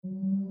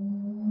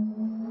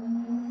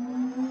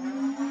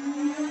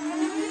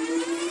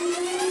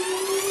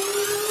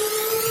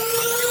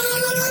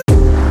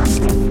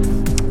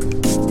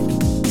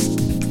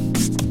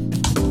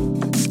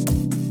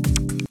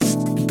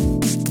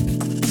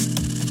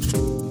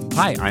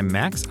Hi, I'm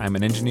Max. I'm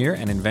an engineer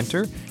and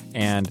inventor,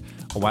 and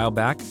a while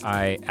back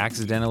I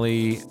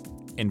accidentally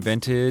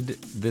invented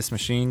this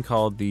machine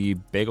called the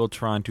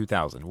Bageltron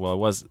 2000.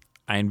 Well,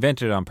 I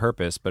invented it on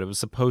purpose, but it was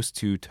supposed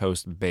to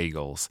toast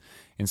bagels.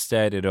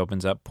 Instead, it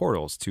opens up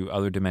portals to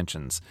other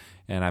dimensions,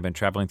 and I've been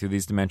traveling through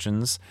these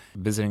dimensions,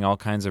 visiting all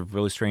kinds of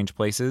really strange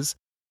places.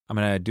 I'm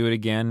going to do it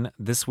again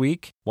this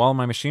week. While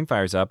my machine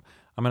fires up,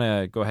 I'm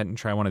going to go ahead and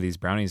try one of these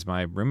brownies.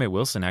 My roommate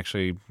Wilson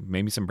actually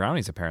made me some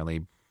brownies,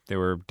 apparently. They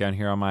were down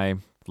here on my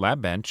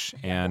lab bench,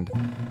 and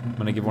I'm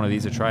going to give one of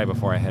these a try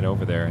before I head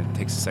over there. It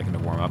takes a second to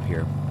warm up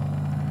here.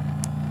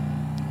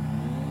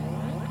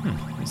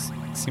 This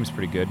seems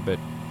pretty good, but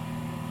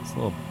it's a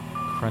little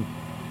crunch.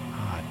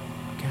 Oh,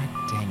 God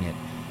dang it.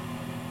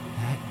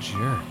 That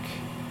jerk.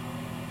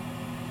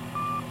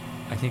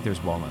 I think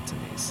there's walnuts in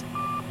these,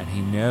 and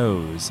he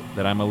knows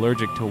that I'm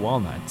allergic to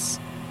walnuts.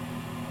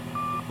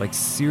 Like,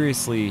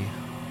 seriously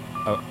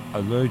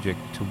allergic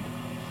to...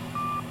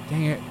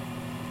 Dang it.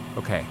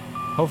 Okay.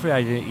 Hopefully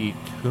I didn't eat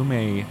too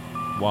many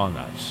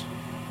walnuts.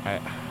 I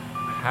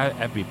had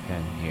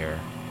EpiPen here.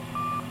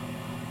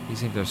 These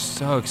things are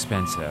so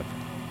expensive.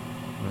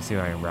 Let's see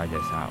if I can ride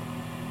this out.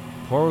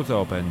 Portal's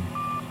open.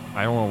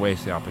 I don't want to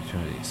waste the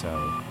opportunity, so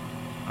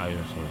I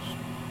just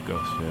go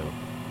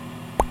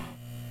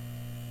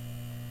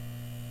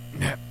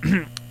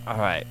through.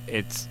 Alright,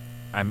 it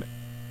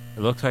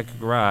looks like a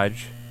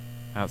garage.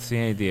 I don't see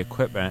any of the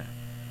equipment,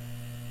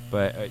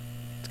 but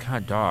it's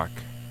kind of dark.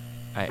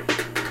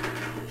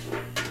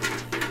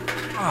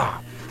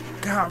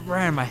 God,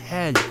 right in my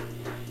head.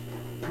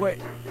 What?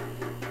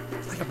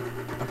 It's like a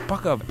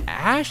bucket of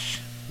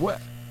ash?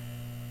 What?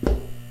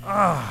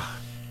 God.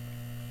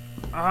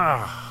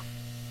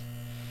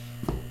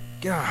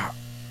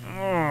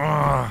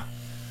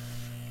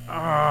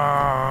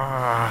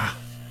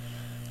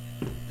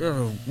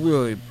 That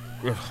really,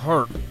 it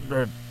hurt.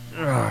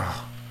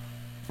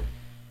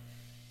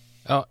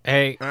 Oh,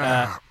 hey,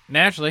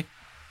 Naturally.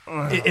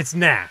 It's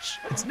Nash.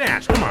 It's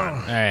Nash. Come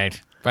on. All right.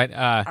 But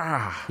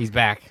he's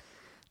back.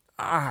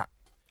 What?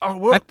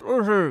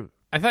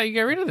 I thought you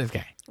got rid of this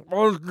guy.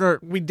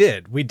 We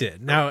did.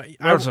 Now,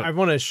 I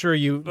want to assure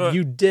you,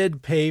 you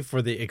did pay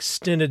for the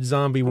extended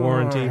zombie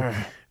warranty,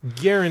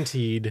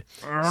 guaranteed.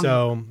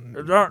 So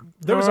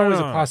there was always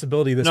a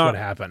possibility this would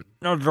happen.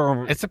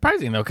 It's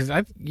surprising, though, because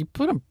you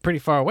put him pretty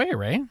far away,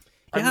 right?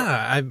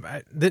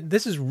 Yeah,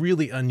 this is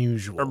really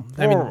unusual.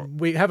 I mean,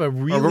 we have a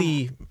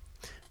really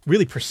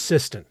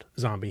persistent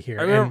zombie here.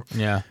 And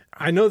Yeah.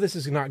 I know this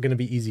is not going to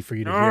be easy for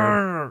you to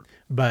hear,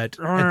 but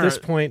at this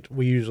point,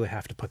 we usually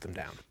have to put them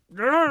down.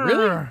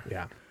 Really?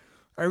 Yeah.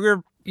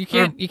 You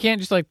can't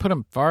just like put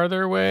him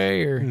farther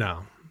away, or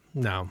No. I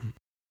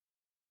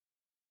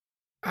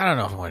don't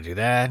know if I want to do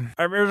that.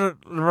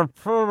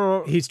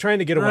 He's trying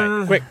to get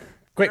away.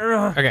 Quick.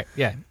 Okay,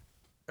 yeah.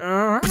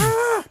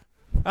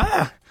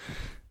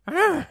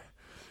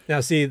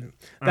 Now, see,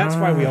 that's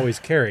why we always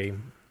carry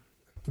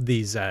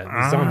these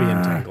zombie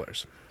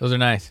entanglers. Those are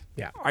nice.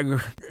 Yeah.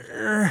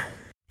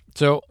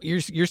 So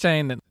you're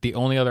saying that the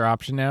only other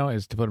option now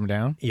is to put him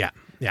down? Yeah.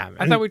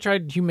 I thought we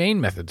tried humane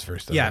methods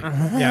first. Though.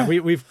 Yeah.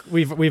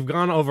 We've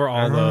gone over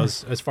all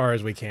those as far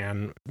as we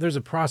can. There's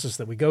a process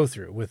that we go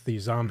through with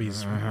these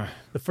zombies.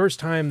 The first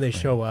time they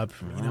show up,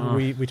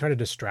 we try to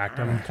distract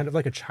them, kind of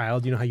like a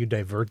child. You know how you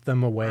divert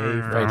them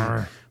away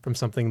from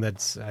something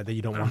that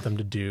you don't want them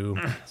to do.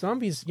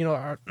 Zombies,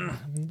 are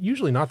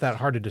usually not that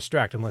hard to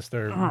distract unless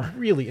they're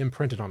really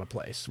imprinted on a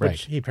place,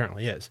 which he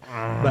apparently is.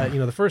 But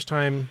the first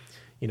time.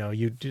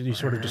 You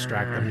sort of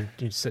distract them.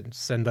 You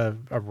send a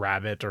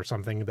rabbit or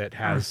something that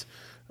has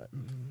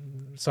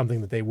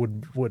something that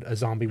a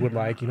zombie would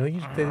like.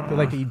 They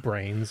like to eat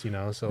brains.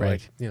 So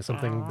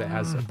something that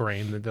has a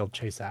brain that they'll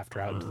chase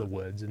after out into the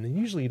woods, and then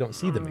usually you don't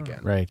see them again.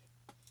 Right.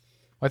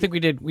 Well, I think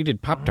we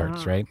did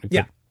Pop-Tarts, right?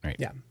 Yeah. Right.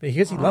 Yeah,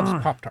 because he loves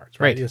Pop-Tarts,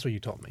 right? Right. That's what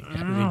you told me.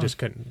 He just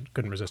couldn't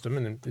resist them,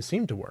 and it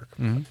seemed to work.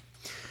 Mm-hmm.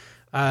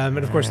 And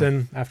of course,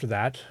 then after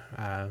that.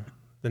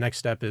 The next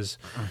step is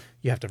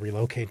you have to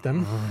relocate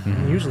them.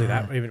 And usually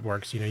that way it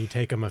works. You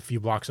take them a few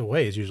blocks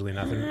away is usually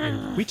enough.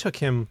 And we took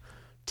him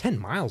 10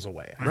 miles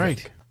away, I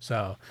think.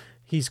 So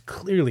he's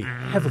clearly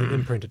heavily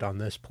imprinted on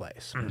this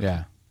place.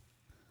 Yeah.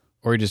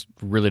 Or he just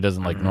really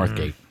doesn't like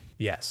Northgate.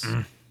 Yes.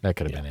 That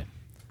could have been it.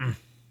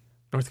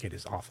 Northgate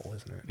is awful,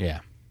 isn't it?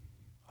 Yeah.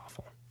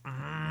 Awful.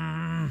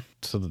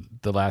 So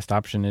the last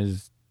option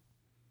is...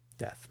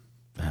 death.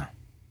 Oh.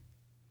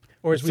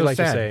 Or as It's we so like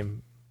sad. to say,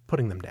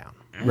 putting them down.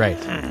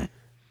 Right.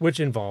 Which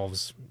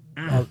involves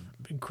an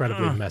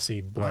incredibly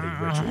messy, bloody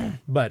ritual.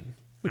 But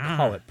we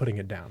call it putting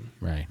it down.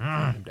 Right.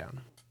 Putting him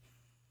down.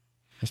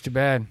 That's too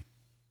bad.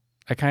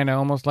 I kind of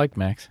almost liked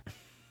Max.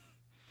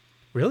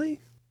 Really?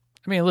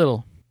 I mean, a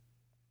little.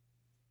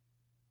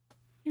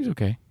 He's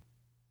okay.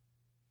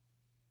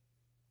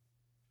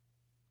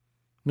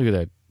 Look at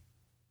that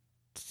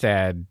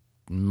sad,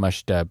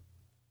 mushed up,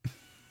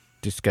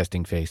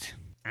 disgusting face.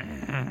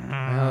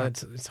 Well,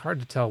 it's hard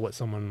to tell what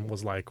someone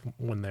was like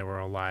when they were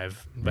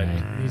alive, but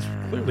Right. he's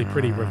clearly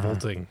pretty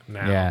revolting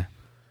now. Yeah.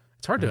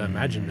 It's hard to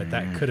imagine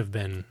that could have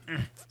been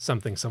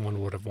something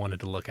someone would have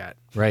wanted to look at.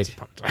 Right.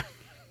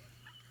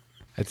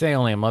 I'd say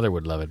only a mother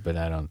would love it, but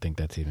I don't think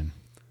that's even...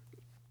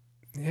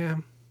 Yeah.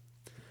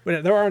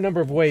 But there are a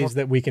number of ways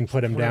that we can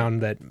put him down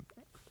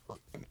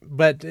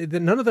but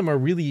none of them are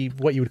really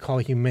what you would call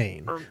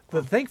humane.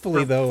 But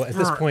thankfully, though, at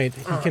this point,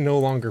 he can no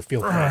longer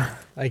feel pain.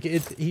 Like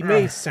he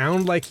may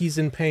sound like he's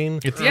in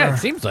pain. It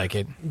seems like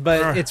it.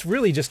 But it's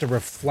really just a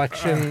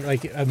reflection,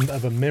 like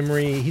of a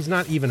memory. He's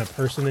not even a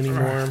person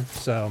anymore.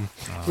 So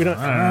we don't.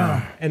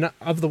 And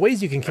of the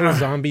ways you can kill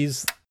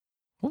zombies,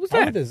 What was why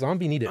that? would a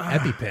zombie need an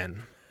EpiPen?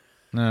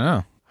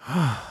 No.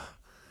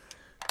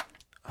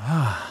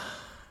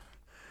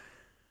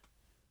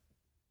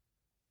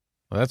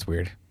 Well, that's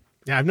weird.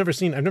 Yeah, I've never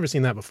seen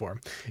that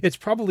before. It's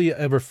probably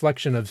a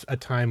reflection of a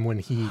time when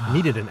he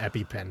needed an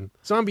EpiPen.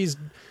 Zombies,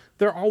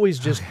 they're always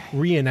just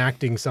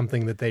reenacting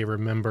something that they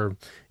remember.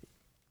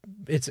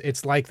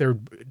 It's like they're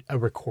a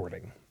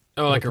recording.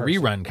 Oh, like a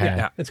rerun kind of.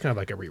 Yeah, it's kind of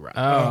like a rerun.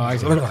 Oh, I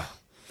see.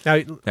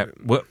 Now,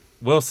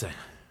 Wilson.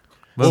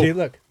 see,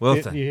 look,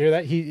 Wilson. you hear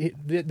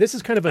that? This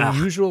is kind of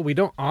unusual. We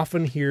don't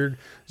often hear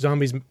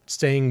zombies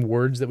saying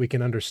words that we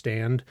can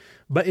understand,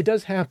 but it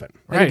does happen.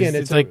 And Right, again,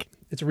 it's like-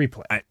 it's a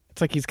replay. It's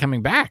like he's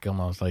coming back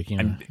almost. Like,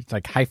 it's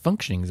like high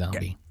functioning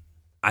zombie.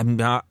 I'm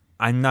not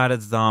a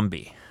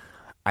zombie.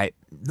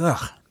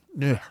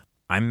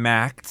 I'm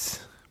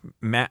Max.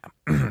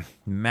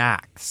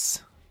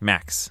 Max.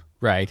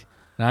 Right.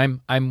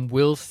 And I'm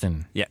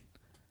Wilson. Yeah.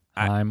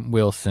 I'm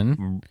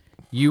Wilson.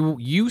 You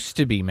used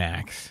to be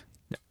Max.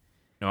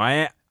 No,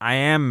 I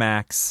am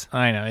Max.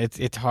 I know.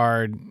 It's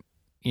hard,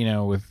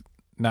 with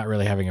not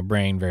really having a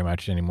brain very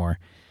much anymore.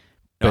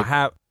 No,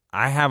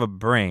 I have a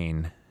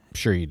brain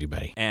Sure you do,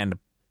 buddy. and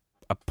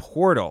a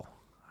portal.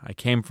 I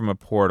came from a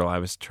portal. I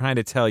was trying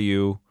to tell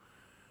you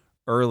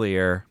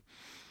earlier.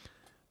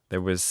 There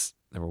were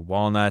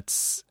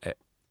walnuts,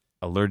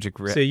 allergic.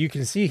 So you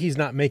can see he's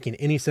not making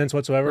any sense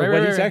whatsoever.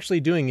 What he's actually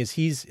doing is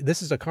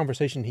this is a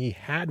conversation he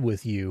had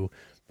with you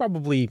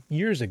probably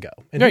years ago,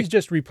 and he's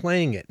just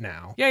replaying it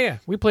now. Yeah.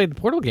 We played the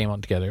Portal game on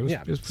together.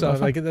 It was So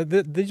fun. like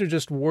these are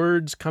just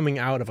words coming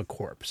out of a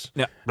corpse.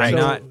 No,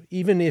 So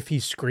even if he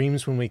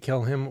screams when we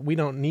kill him, we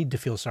don't need to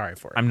feel sorry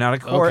for him. I'm not a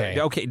corpse.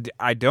 Okay. Okay,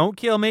 don't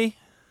kill me.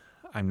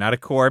 I'm not a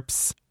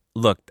corpse.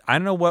 Look, I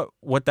don't know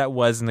what that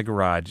was in the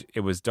garage. It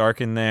was dark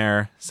in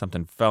there.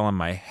 Something fell on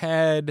my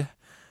head.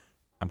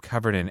 I'm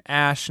covered in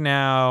ash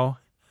now.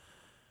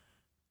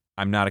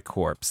 I'm not a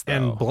corpse, though.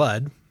 And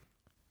blood.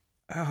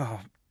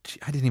 Oh, gee,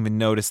 I didn't even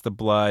notice the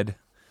blood.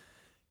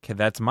 Okay,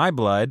 that's my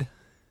blood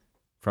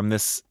from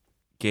this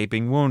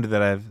gaping wound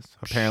that I've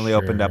apparently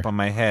opened up on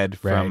my head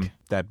from Right.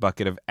 that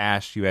bucket of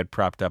ash you had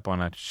propped up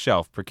on a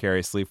shelf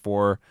precariously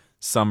for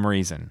some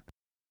reason.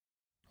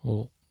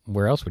 Well,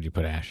 where else would you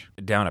put Ash?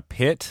 Down a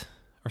pit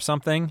or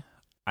something?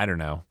 I don't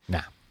know.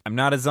 Nah. I'm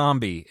not a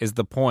zombie is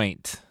the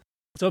point.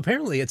 So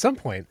apparently, at some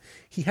point,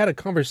 he had a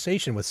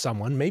conversation with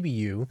someone, maybe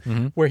you,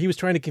 where he was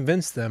trying to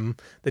convince them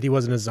that he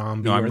wasn't a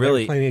zombie, No, or they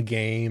were playing a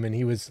game, and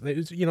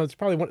it's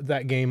probably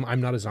that game,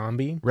 I'm Not a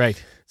Zombie.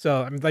 Right.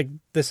 So I'm like,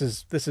 this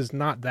is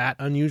not that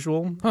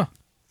unusual. Huh.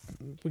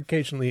 We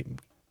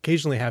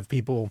occasionally have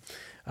people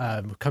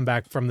come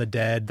back from the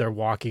dead. They're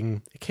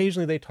walking.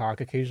 Occasionally they talk.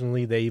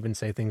 Occasionally they even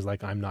say things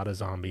like, I'm not a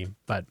zombie,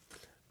 but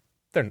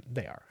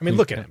they are. I mean,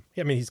 look at him.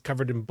 I mean, he's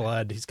covered in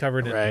blood. He's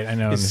covered in... Right, I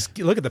know.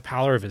 Look at the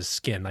pallor of his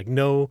skin. Like,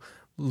 no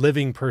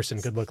living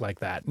person could look like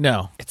that.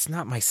 No. It's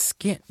not my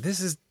skin.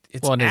 It's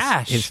And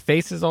ash. his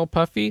face is all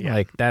puffy. Yeah.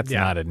 Like, that's Yeah.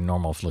 not a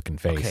normal looking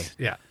face. Okay.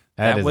 Yeah.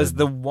 That was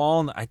the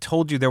walnut. I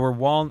told you there were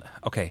walnut.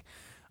 Okay.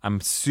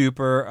 I'm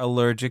super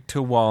allergic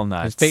to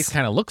walnuts. His face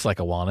kind of looks like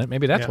a walnut.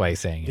 Maybe that's Yeah. why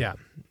he's saying it. Yeah.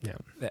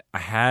 I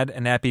had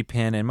an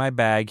EpiPen in my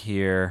bag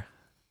here.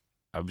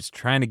 I was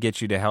trying to get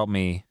you to help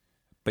me,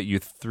 but you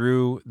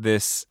threw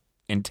this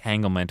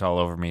entanglement all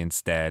over me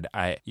instead.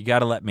 You got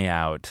to let me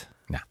out.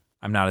 Nah.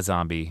 I'm not a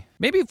zombie.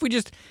 Maybe if we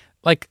just,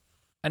 like,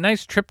 a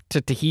nice trip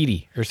to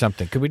Tahiti or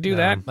something. Could we do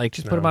that? Like,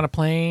 just put him on a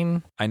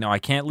plane? I know I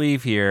can't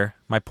leave here.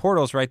 My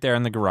portal's right there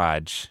in the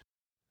garage.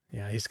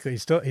 Yeah, he's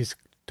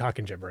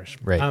talking gibberish.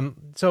 Right.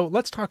 So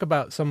let's talk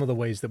about some of the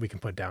ways that we can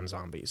put down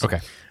zombies. Okay.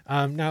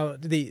 Now,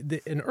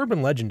 an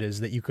urban legend is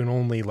that you can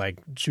only like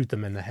shoot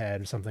them in the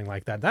head or something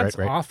like that. That's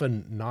Right.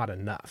 often not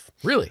enough.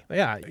 Really?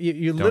 Yeah,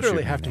 you Don't literally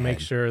shoot have me to in the make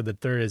head. sure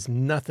that there is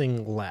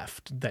nothing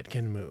left that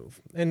can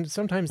move, and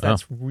sometimes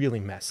that's really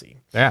messy.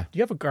 Yeah. Do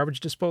you have a garbage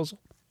disposal?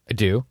 I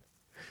do.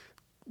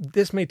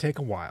 This may take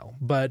a while,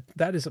 but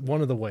that is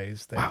one of the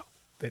ways that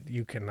that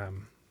you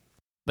can.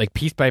 Like,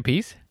 piece by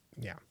piece?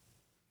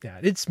 Yeah,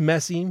 it's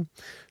messy.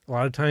 A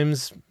lot of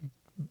times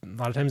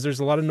there's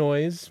a lot of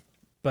noise,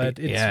 but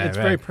it's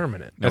very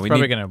permanent. That's we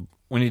probably need- going to...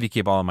 We need to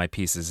keep all of my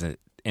pieces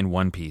in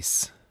one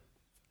piece.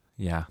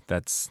 Yeah,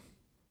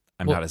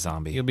 I'm Well, not a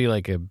zombie. You'll be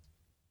like a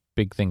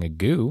big thing of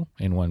goo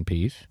in one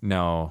piece.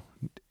 No,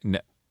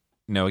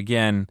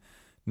 again,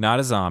 not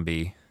a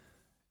zombie,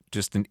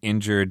 just an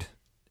injured,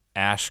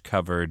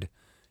 ash-covered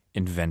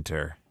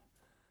inventor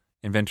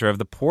of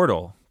the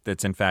portal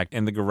that's in fact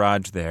in the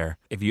garage there.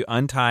 If you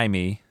untie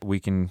me, we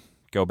can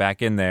go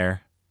back in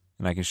there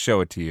and I can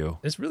show it to you.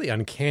 It's really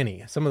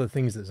uncanny, some of the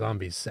things that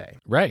zombies say.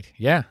 Right,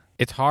 yeah.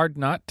 It's hard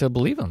not to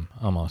believe him,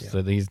 almost,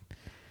 that he's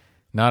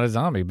not a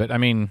zombie. But, I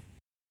mean,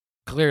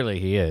 clearly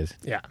he is.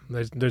 Yeah,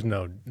 there's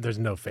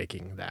no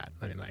faking that.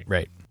 I mean, like,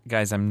 Right.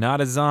 Guys, I'm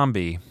not a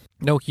zombie.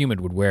 No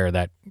human would wear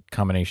that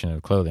combination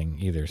of clothing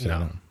either. So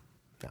No.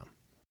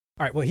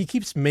 All right, well, he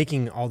keeps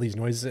making all these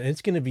noises, and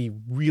it's going to be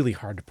really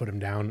hard to put him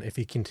down if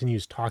he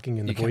continues talking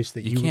in the voice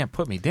that you can't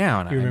put me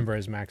down. you remember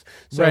as Max.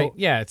 So right,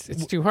 yeah,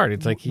 it's too hard.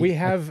 It's like we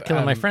have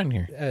killing my friend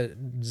here.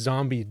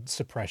 Zombie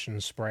suppression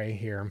spray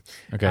here.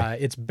 Okay.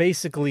 It's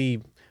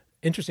basically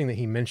interesting that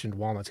he mentioned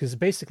walnuts because it's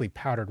basically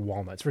powdered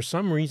walnuts. For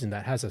some reason,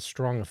 that has a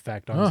strong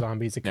effect on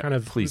zombies. It kind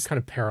of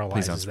paralyzes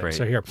Please don't spray. them.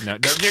 So here,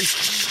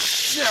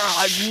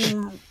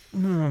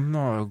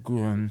 No,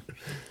 good.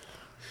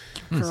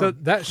 so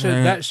that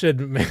should.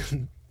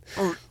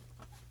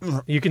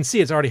 You can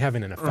see it's already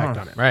having an effect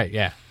on it. Right,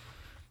 yeah.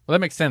 Well, that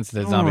makes sense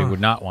that zombie would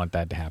not want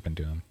that to happen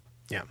to him.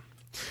 Yeah.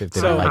 If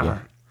they don't like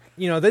it.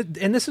 You know,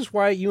 and this is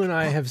why you and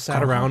I have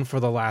sat around for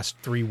the last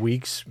 3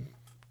 weeks,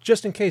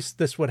 just in case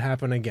this would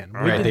happen again.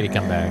 Right, did he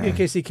come back? In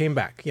case he came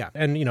back, yeah.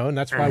 And, and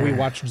that's why we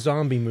watched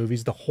zombie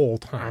movies the whole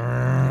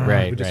time.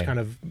 Right, We just kind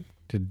of...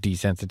 to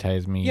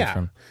desensitize me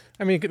from...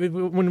 I mean,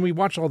 when we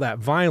watch all that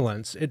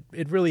violence, it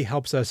really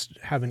helps us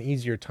have an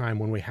easier time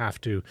when we have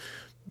to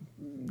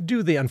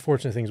do the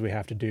unfortunate things we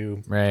have to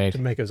do Right. to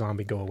make a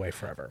zombie go away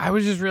forever. I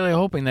was just really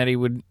hoping that he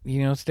would,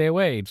 stay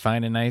away. He'd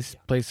find a nice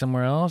place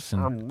somewhere else.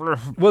 And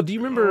Well, do you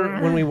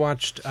remember when we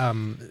watched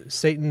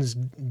Satan's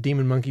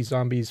Demon Monkey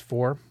Zombies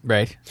 4?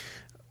 right.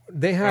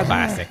 They had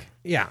Classic.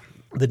 Yeah.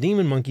 The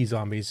demon monkey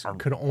zombies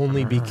could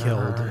only be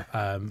killed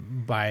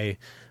by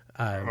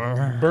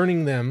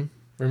burning them,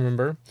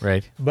 remember?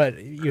 Right.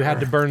 But you had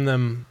to burn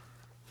them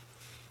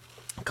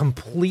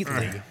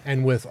completely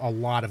and with a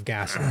lot of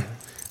gasoline.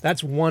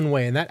 That's one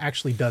way, and that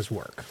actually does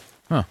work.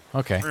 Oh,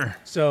 okay.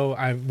 So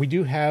we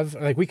do have,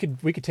 like, we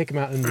could take them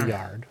out in the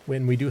yard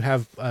when we do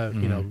have,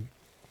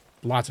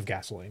 lots of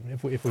gasoline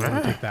if we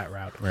want to take that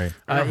route. Right.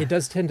 It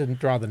does tend to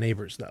draw the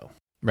neighbors, though.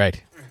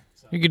 Right.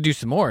 You could do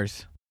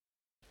s'mores.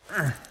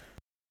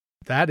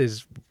 That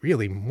is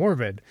really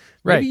morbid.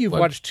 Right. Maybe you've Well,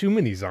 watched too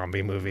many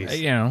zombie movies.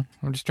 I'm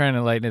just trying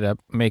to lighten it up.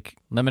 Make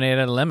lemonade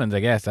out of lemons, I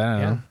guess. I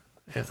don't know.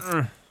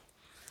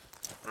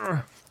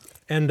 Yeah.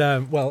 And,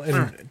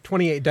 and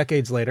 28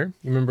 decades later,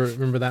 you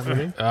remember that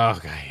movie? Oh,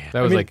 God, yeah.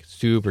 That was, like,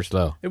 super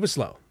slow. It was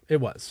slow. It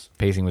was.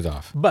 Pacing was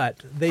off.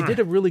 But they did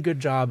a really good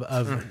job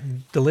of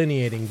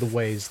delineating the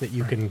ways that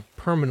you can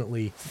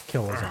permanently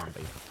kill a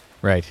zombie.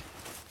 Right.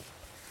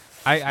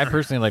 I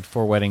personally liked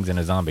Four Weddings and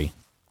a Zombie.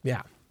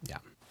 Yeah, yeah.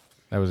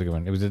 That was a good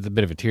one. It was a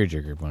bit of a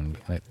tearjerker one.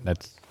 But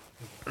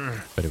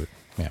it was,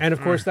 yeah. And,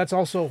 of course, that's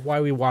also why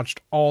we watched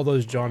all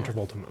those John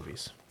Travolta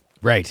movies.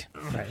 Right.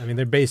 Right. I mean,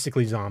 they're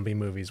basically zombie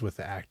movies with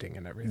the acting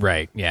and everything.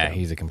 Right. Yeah,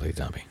 he's a complete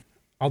zombie.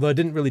 Although it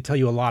didn't really tell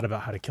you a lot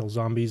about how to kill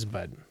zombies,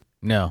 but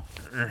No.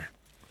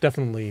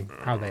 definitely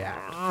how they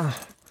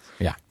act.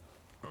 Yeah.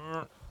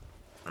 And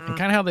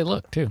kind of how they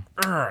look, too.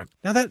 Now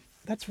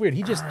that's weird.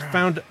 He just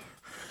found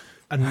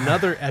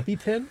another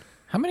EpiPen.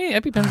 How many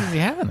EpiPens does he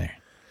have in there?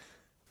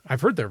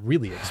 I've heard they're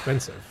really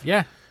expensive.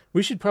 Yeah.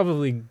 We should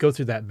probably go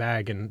through that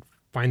bag and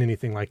find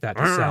anything like that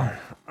to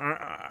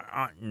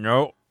sell.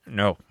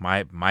 No,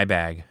 my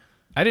bag.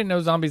 I didn't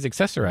know zombies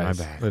accessorize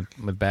My bad.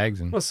 with bags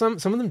and Well, some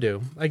of them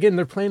do. Again,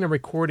 they're playing a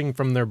recording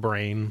from their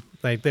brain.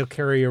 Like they'll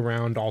carry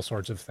around all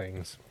sorts of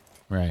things.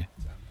 right.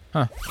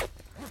 Huh.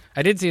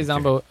 I did see a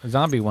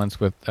zombie once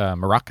with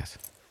maracas.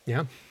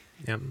 Yeah,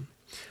 yeah.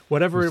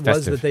 Whatever It it was was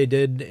festive. that they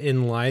did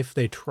in life,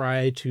 they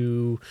try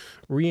to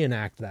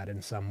reenact that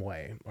in some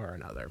way or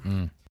another.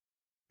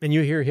 And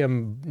you hear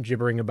him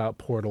gibbering about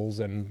portals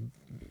and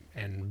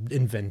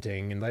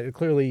inventing, and like,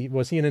 clearly,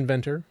 was he an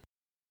inventor?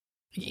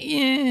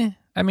 Yeah.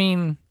 I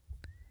mean,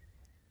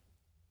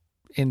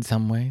 in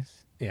some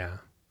ways. Yeah,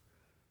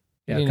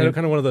 yeah. You Kind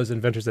know- of one of those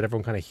inventors that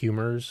everyone kind of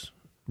humors.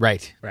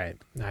 Right. Right.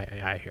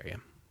 I hear you.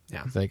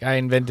 Yeah. It's like I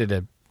invented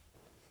a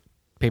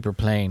paper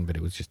plane, but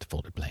it was just a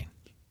folded plane.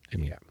 I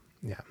mean,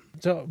 Yeah.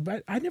 So,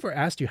 but I never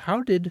asked you,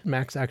 how did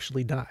Max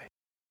actually die?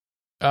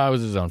 it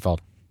was his own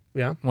fault.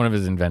 Yeah. One of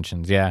his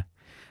inventions, yeah.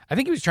 I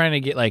think he was trying to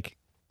get,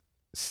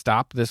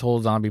 stop this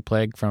whole zombie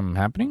plague from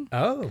happening.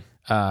 Oh.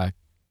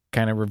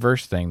 Kind of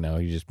reverse thing, though.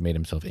 He just made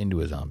himself into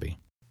a zombie.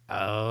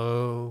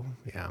 Oh.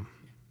 Yeah.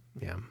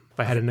 Yeah. If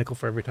I had a nickel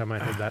for every time I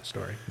heard that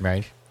story.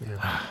 Right?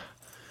 Yeah.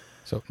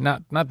 So,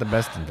 not the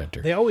best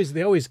inventor. They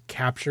always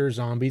capture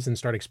zombies and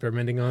start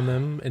experimenting on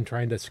them and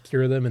trying to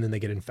secure them, and then they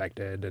get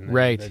infected. And then,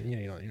 Right. then,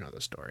 you know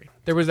the story.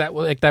 There was that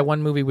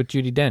one movie with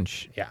Judi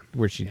Dench. Yeah.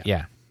 Where she,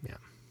 yeah.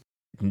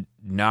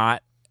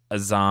 Not a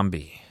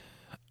zombie.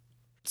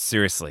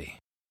 Seriously.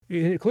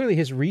 Clearly,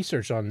 his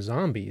research on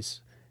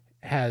zombies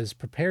has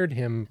prepared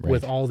him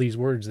with all these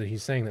words that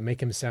he's saying that make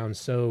him sound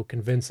so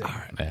convincing.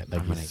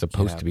 Like he's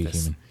supposed to be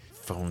human.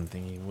 Phone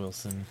thingy,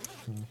 Wilson.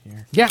 In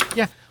here.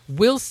 Yeah.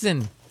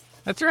 Wilson.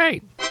 That's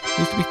right. We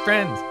used to be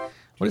friends.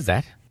 What is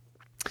that?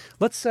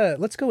 Let's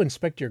go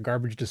inspect your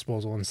garbage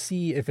disposal and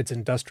see if it's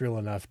industrial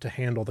enough to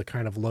handle the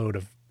kind of load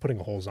of putting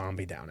a whole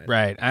zombie down it.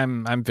 Right.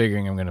 I'm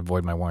figuring I'm going to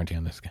void my warranty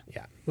on this guy.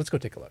 Yeah. Let's go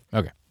take a look.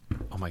 Okay.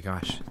 Oh my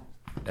gosh,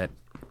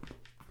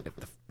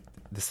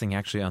 this thing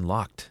actually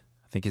unlocked.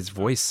 I think his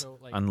voice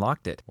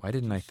unlocked it. Why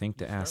didn't I think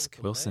to ask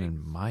Wilson in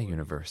my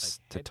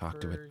universe to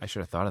talk to it? I should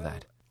have thought of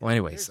that. Well,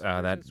 anyways,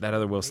 that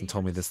other Wilson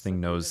told me this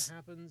thing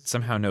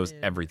somehow knows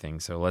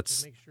everyththing. So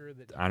let's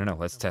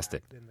test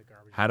it.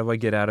 How do I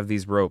get out of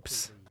these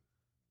ropes?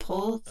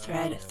 Pull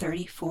thread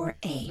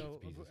 34A.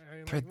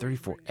 Thread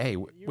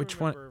 34A? Which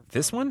one?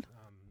 This one?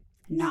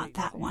 Not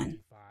that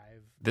one.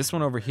 This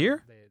one over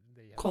here?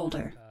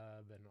 Colder.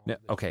 No,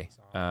 okay.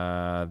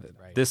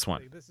 This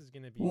one.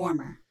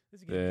 Warmer.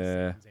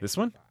 This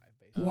one?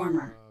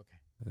 Warmer.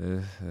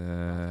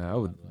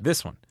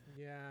 This one.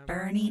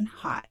 Burning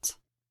hot.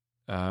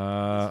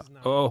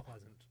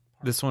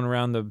 This one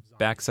around the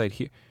backside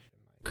here.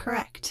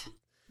 Correct.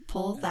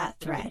 Pull that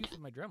thread.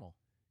 My Dremel.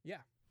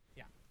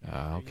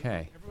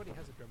 Okay. Everybody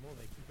has a Dremel.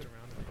 They keep it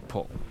around.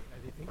 Pull.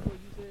 They think they'll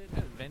use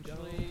it.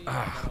 Eventually.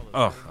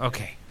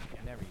 Okay.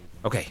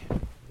 Okay.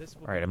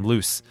 All right, I'm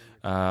loose.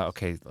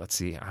 Okay, let's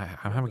see.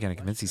 How am I going to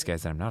convince these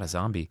guys that I'm not a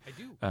zombie?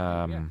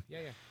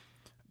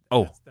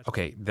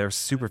 Okay. They're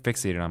super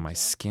fixated on my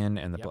skin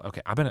and the blood.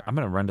 Okay, I'm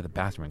gonna run to the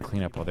bathroom and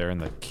clean up while they're in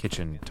the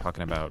kitchen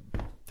talking about,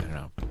 I don't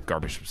know,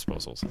 garbage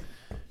disposals.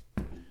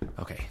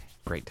 Okay,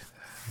 great.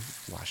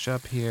 Wash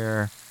up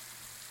here.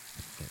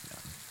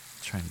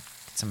 Try and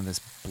get some of this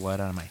blood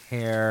out of my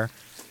hair.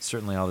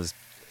 Certainly all this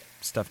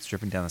stuff that's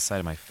dripping down the side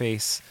of my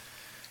face.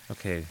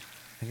 Okay, I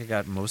think I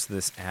got most of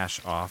this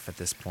ash off at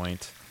this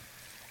point.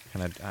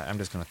 And I'm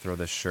just going to throw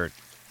this shirt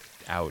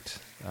out.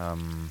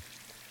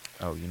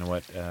 You know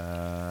what?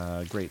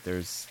 Great,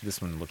 there's this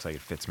one looks like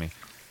it fits me.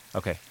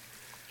 Okay.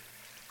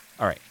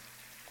 All right.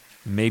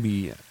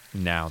 Maybe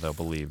now they'll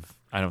believe.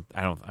 I don't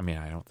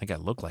think I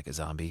look like a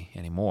zombie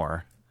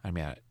anymore.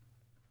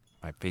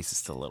 My face is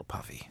still a little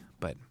puffy,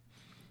 but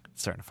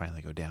it's starting to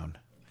finally go down.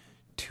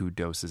 2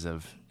 doses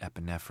of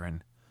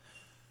epinephrine.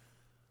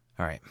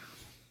 All right.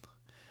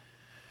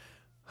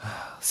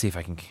 See if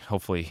I can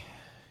hopefully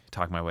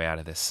talk my way out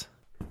of this.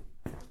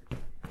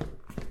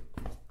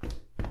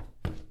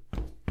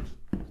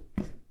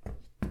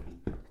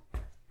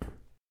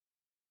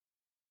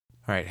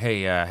 All right,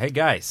 hey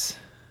guys.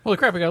 Holy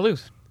crap, we got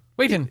loose.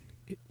 Wait,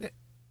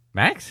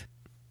 Max?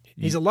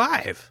 He's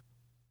alive.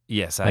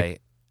 Yes,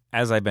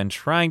 as I've been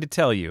trying to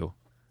tell you,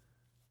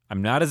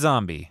 I'm not a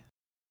zombie.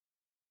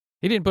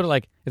 He didn't put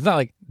it it's not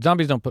like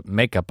zombies don't put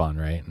makeup on,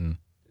 right? And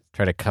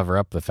try to cover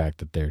up the fact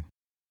that they're...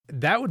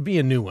 That would be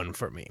a new one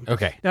for me.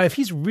 Okay. Now, if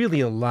he's really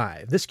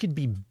alive, this could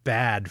be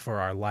bad for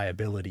our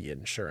liability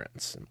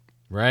insurance.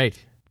 Right.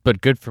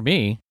 But good for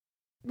me.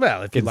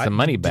 Well, if you Get some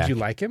money back. Did you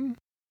like him?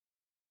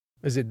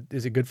 Is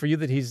it good for you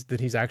that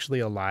he's actually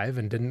alive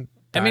and didn't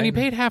die? I mean, he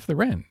paid half the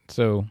rent,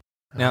 so...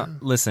 Now,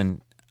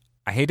 listen,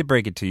 I hate to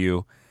break it to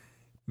you.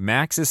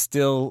 Max is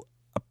still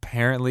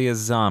apparently a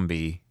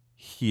zombie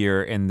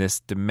here in this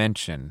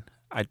dimension.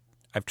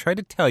 I've tried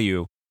to tell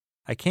you,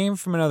 I came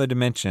from another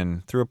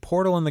dimension through a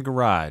portal in the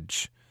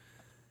garage.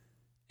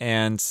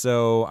 And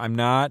so I'm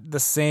not the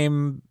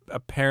same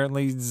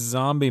apparently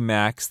zombie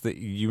Max that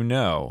you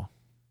know.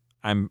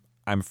 I'm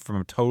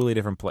from a totally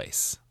different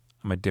place.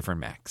 I'm a different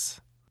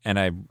Max. And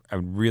I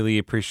really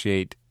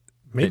appreciate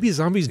Maybe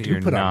zombies do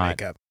you're put on not-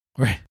 makeup.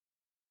 Right.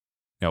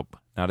 Nope,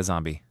 not a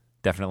zombie.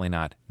 Definitely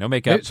not. No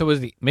makeup. So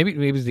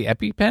maybe it was the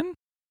EpiPen?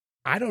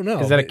 I don't know.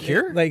 Is that a But,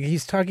 cure? Like,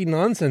 he's talking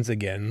nonsense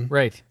again.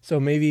 Right. So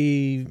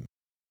maybe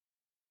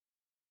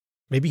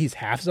he's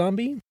half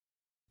zombie?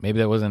 Maybe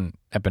that wasn't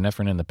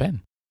epinephrine in the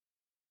pen.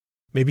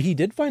 Maybe he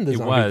did find the It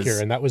zombie was.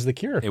 cure, and that was the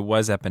cure. It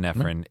was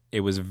epinephrine.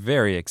 It was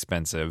very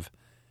expensive.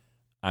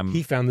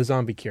 He found the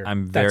zombie cure.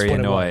 I'm That's very what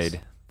it was.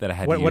 annoyed that I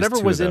had to use Whatever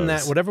two was of in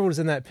those. whatever was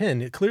in that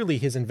pen, clearly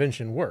his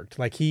invention worked.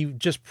 Like, he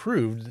just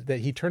proved that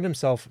he turned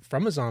himself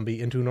from a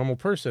zombie into a normal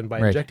person by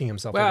Right. injecting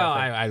himself. with Well,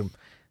 that thing.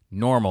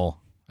 normal,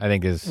 I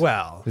think, is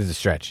Well, a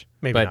stretch.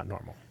 maybe but not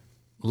normal.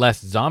 less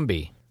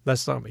zombie.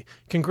 Less zombie.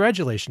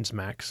 Congratulations,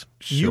 Max.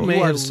 Sure. You may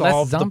You are have less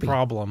solved the zombie.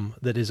 problem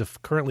that is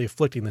currently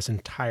afflicting this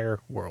entire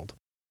world.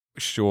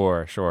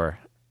 Sure.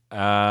 You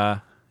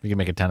can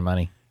make a ton of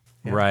money.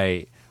 Yeah.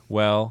 Right.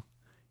 Well,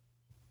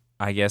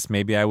 I guess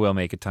maybe I will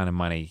make a ton of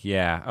money.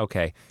 Yeah.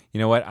 Okay. You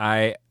know what?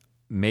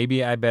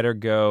 Maybe I better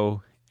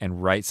go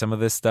and write some of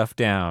this stuff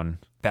down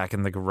back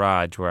in the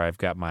garage where I've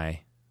got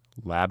my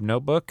lab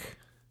notebook.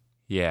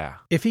 Yeah.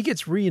 If he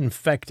gets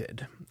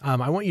reinfected,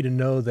 I want you to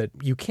know that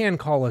you can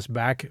call us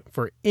back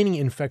for any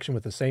infection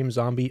with the same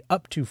zombie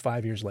up to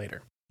 5 years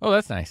later. Oh,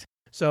 that's nice.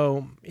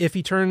 So if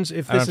I don't this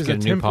have is to a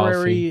get a new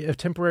policy.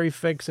 temporary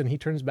fix and he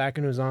turns back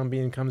into a zombie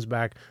and comes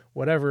back,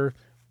 whatever,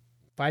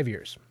 5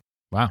 years.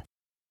 Wow.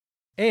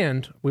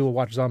 And we will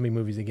watch zombie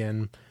movies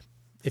again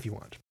if you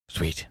want.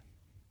 Sweet.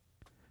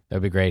 That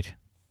would be great.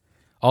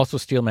 Also,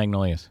 Steel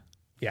Magnolias.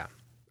 Yeah.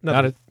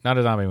 Not a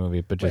zombie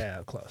movie, but just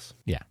yeah, close.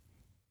 yeah.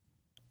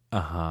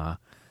 Uh-huh.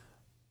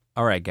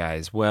 All right,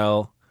 guys.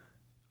 Well,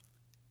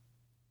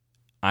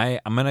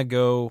 I'm going to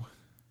go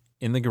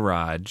in the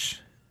garage,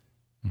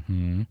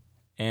 Mm-hmm.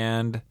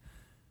 and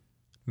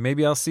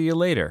maybe I'll see you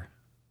later.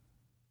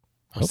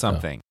 Or Hope so.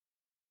 something.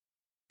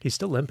 He's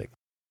still limping.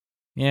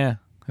 Yeah,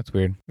 that's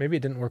weird. Maybe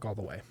it didn't work all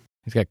the way.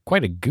 He's got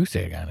quite a goose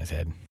egg on his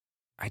head.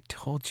 I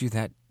told you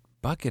that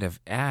bucket of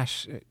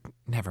ash.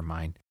 Never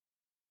mind.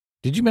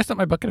 Did you mess up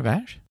my bucket of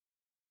ash?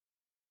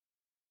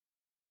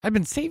 I've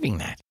been saving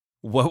that.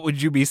 What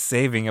would you be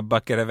saving a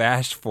bucket of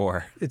ash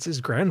for? It's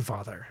his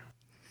grandfather.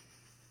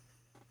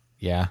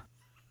 Yeah.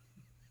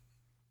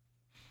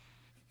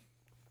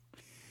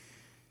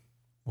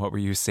 What were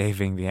you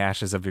saving the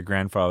ashes of your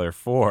grandfather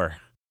for?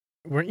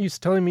 Weren't you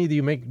telling me that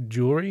you make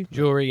jewelry?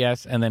 Jewelry,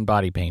 yes, and then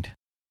body paint.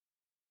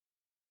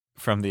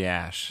 From the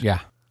ash. Yeah.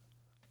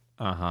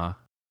 Uh-huh.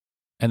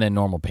 And then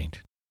normal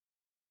paint.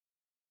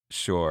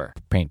 Sure.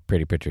 Paint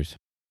pretty pictures.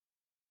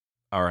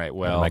 All right, Of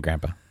well, my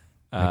grandpa.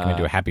 Make him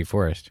into a happy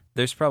forest.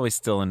 there's probably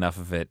still enough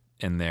of it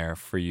in there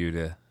for you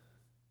to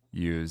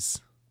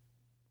use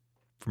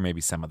for maybe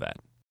some of that.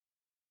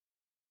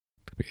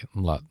 Could be a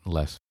lot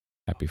less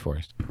happy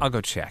forest. I'll go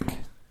check.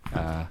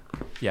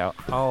 Yeah,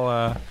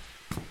 I'll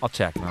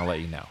check and I'll let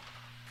you know.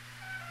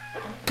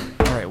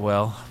 All right,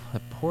 well, the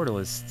portal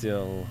is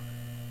still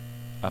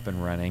up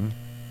and running,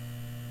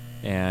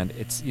 and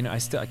it's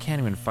I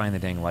can't even find the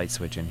dang light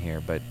switch in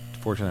here, but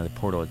fortunately the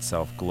portal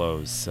itself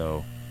glows,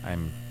 so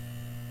I'm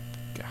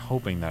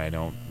hoping that I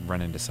don't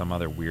run into some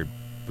other weird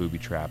booby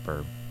trap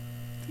or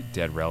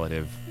dead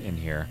relative in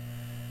here,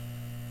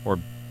 or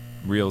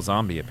real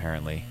zombie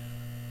apparently.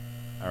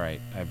 All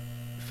right, I've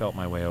felt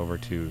my way over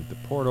to the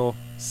portal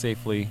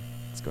safely.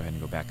 Let's go ahead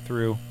and go back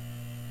through.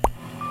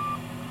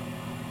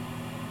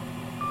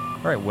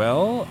 All right,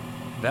 well,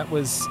 that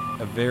was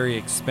a very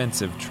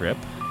expensive trip.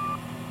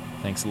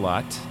 Thanks a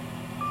lot,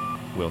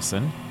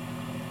 Wilson.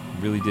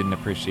 Really didn't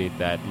appreciate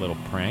that little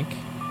prank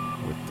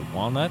with the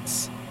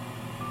walnuts.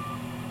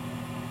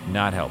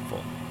 Not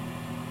helpful.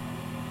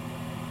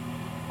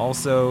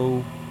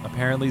 Also,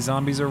 apparently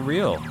zombies are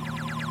real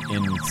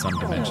in some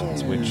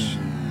dimensions, which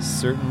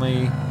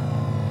certainly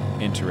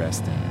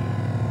interesting.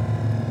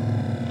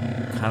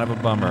 Kind of a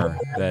bummer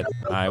that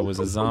I was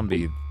a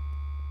zombie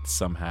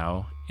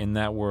somehow in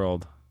that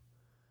world.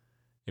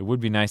 It would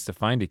be nice to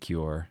find a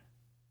cure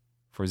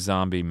for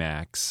Zombie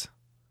Max.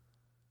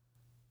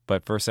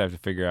 But first I have to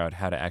figure out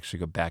how to actually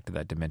go back to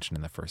that dimension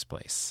in the first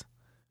place.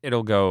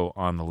 It'll go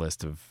on the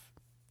list of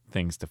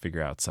things to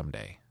figure out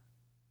someday.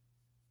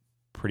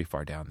 Pretty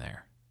far down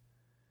there.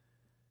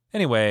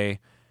 Anyway,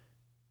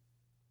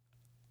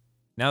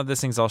 now that this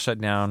thing's all shut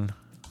down,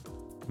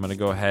 I'm going to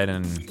go ahead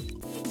and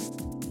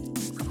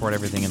record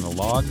everything in the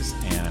logs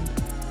and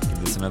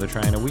give this another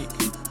try in a week.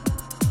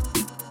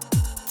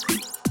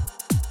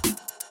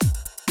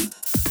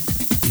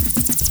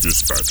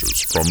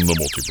 Dispatches from the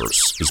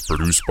Multiverse is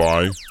produced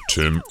by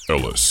Tim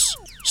Ellis,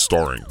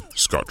 starring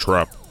Scott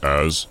Trapp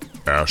as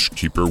Ash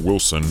Keeper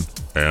Wilson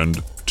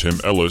and Tim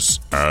Ellis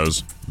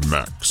as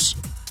Max,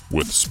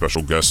 with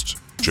special guest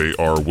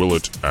J.R.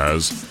 Willett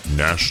as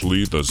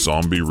Nashley the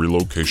Zombie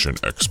Relocation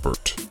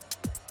Expert.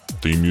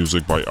 Theme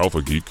music by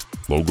Alpha Geek,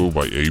 logo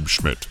by Abe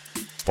Schmidt.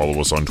 Follow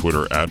us on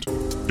Twitter at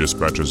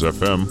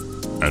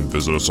DispatchesFM and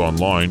visit us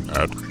online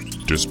at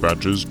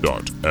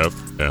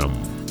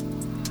dispatches.fm.